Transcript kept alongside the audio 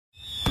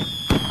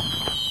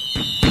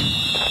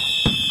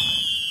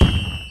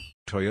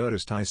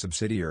Toyota's Thai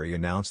subsidiary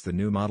announced the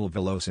new model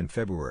Veloz in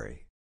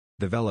February.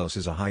 The Velos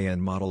is a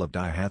high-end model of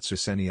Daihatsu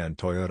Senia and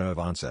Toyota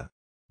Avanza.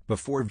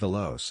 Before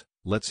Veloz,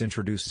 let's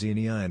introduce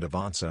Xenia and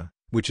Avanza,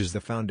 which is the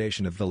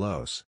foundation of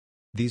Velos.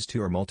 These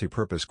two are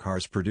multi-purpose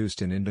cars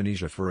produced in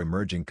Indonesia for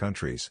emerging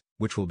countries,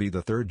 which will be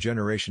the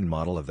third-generation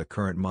model of the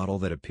current model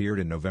that appeared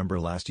in November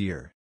last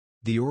year.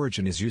 The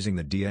origin is using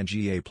the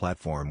DNGA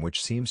platform,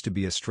 which seems to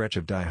be a stretch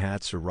of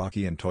Daihatsu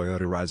Rocky and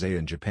Toyota Rise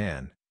in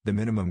Japan. The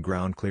minimum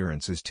ground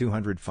clearance is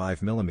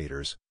 205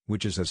 mm,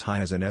 which is as high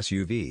as an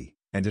SUV,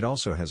 and it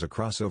also has a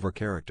crossover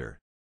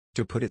character.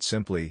 To put it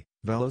simply,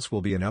 Velos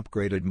will be an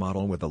upgraded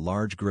model with a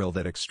large grille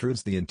that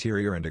extrudes the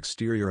interior and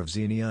exterior of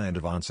Xenia and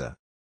Avanza.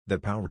 The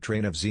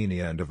powertrain of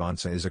Xenia and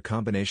Avanza is a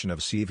combination of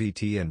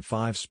CVT and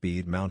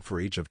 5-speed mount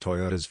for each of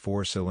Toyota's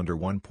 4-cylinder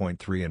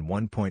 1.3 and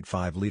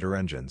 1.5-liter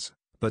engines,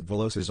 but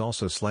Velos is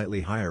also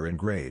slightly higher in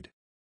grade.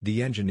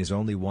 The engine is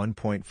only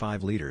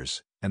 1.5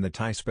 liters, and the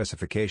Thai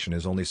specification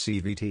is only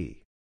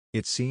CVT.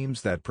 It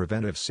seems that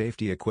preventive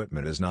safety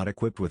equipment is not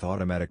equipped with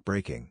automatic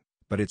braking,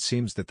 but it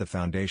seems that the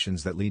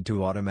foundations that lead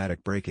to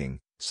automatic braking,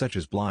 such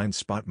as blind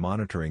spot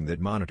monitoring that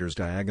monitors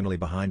diagonally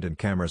behind and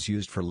cameras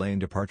used for lane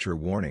departure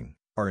warning,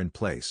 are in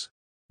place.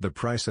 The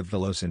price of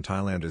Velos in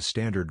Thailand is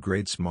standard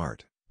grade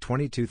Smart,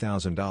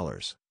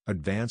 $22,000,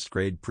 advanced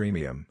grade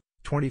Premium,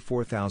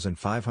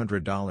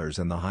 $24,500,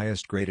 and the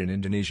highest grade in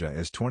Indonesia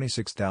is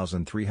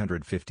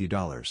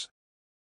 $26,350.